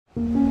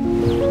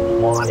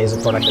Wine is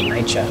a product of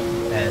nature,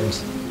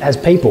 and as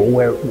people,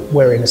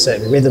 we're in a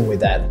certain rhythm with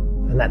that.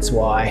 And that's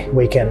why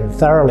we can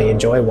thoroughly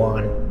enjoy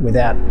wine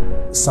without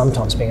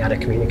sometimes being able to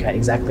communicate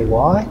exactly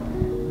why.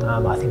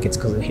 I think it's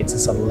because it hits a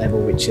sort of level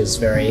which is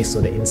very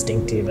sort of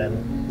instinctive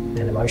and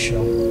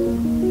emotional.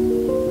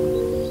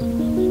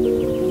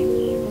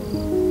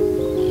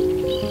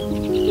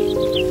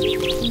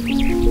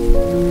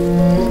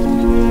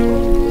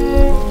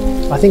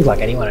 I think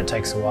like anyone, it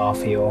takes a while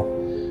for your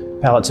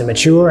palate to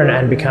mature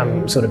and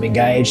become sort of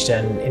engaged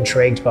and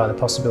intrigued by the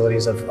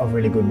possibilities of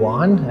really good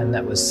wine. And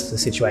that was the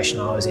situation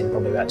I was in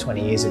probably about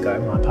 20 years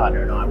ago. My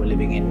partner and I were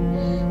living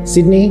in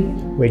Sydney.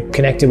 We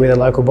connected with a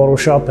local bottle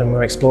shop and we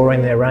were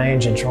exploring their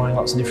range and trying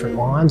lots of different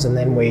wines. And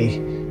then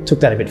we took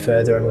that a bit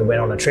further and we went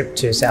on a trip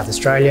to South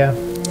Australia.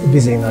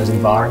 Visiting those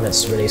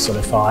environments really sort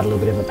of fired a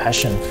little bit of a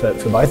passion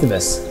for both of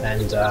us,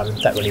 and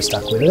that really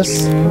stuck with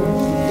us.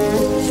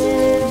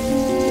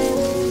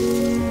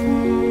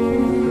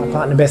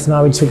 Partner Beth and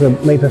I, we took a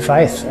leap of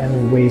faith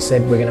and we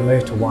said we're going to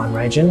move to a wine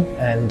region,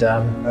 and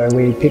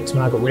we picked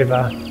Margaret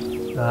River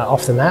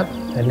off the map.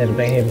 Had never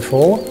been here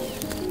before,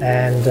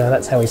 and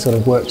that's how we sort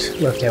of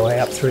worked our way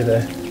up through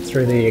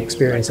the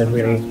experience of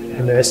really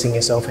immersing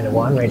yourself in a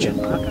wine region.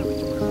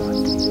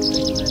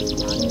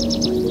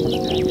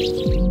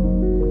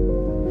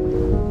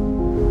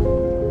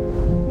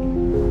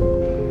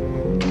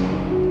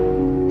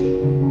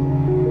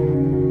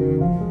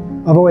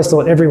 I've always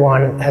thought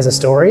everyone has a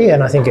story,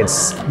 and I think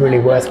it's really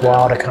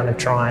worthwhile to kind of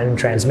try and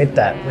transmit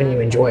that. When you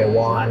enjoy a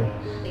wine,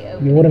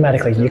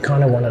 you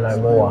kind of want to know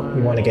more.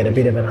 You want to get a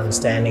bit of an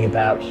understanding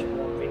about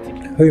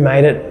who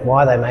made it,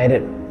 why they made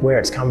it, where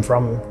it's come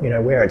from,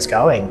 where it's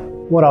going.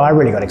 What I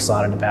really got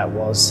excited about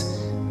was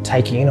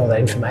taking in all that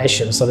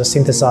information, sort of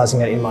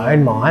synthesising it in my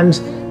own mind,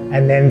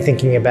 and then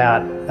thinking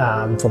about,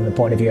 from the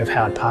point of view of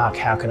Howard Park,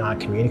 how can I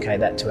communicate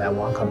that to our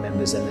wine club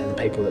members and then the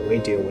people that we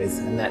deal with.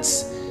 And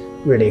that's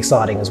really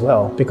exciting as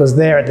well, because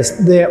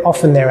they're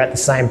often at the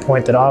same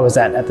point that I was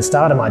at the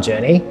start of my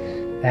journey,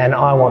 and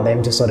I want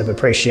them to sort of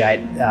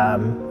appreciate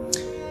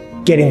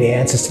getting the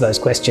answers to those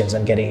questions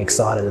and getting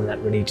excited, and that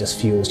really just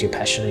fuels your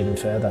passion even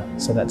further.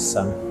 So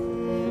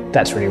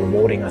that's really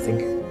rewarding, I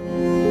think.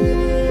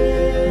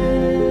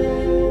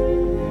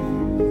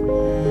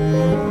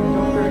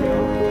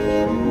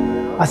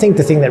 I think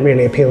the thing that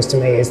really appeals to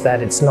me is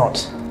that it's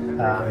not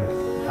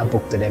a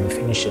book that ever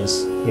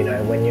finishes.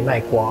 When you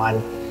make wine,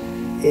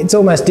 it's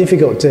almost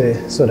difficult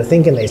to sort of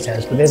think in these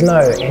terms, but there's no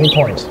end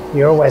point.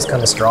 You're always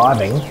kind of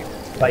striving,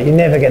 but you're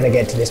never going to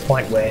get to this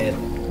point where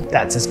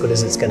that's as good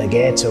as it's going to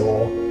get,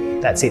 or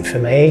that's it for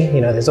me.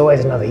 There's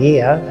always another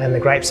year, and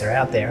the grapes are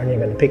out there, and you're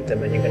going to pick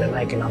them and you're going to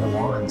make another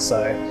wine.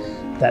 So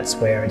that's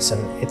where it's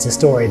a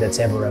story that's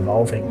ever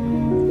evolving.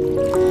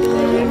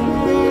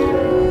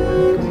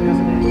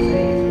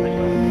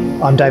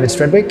 I'm David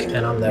Stredwick,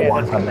 and I'm the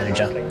wine club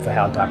manager for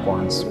Howard Park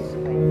Wines.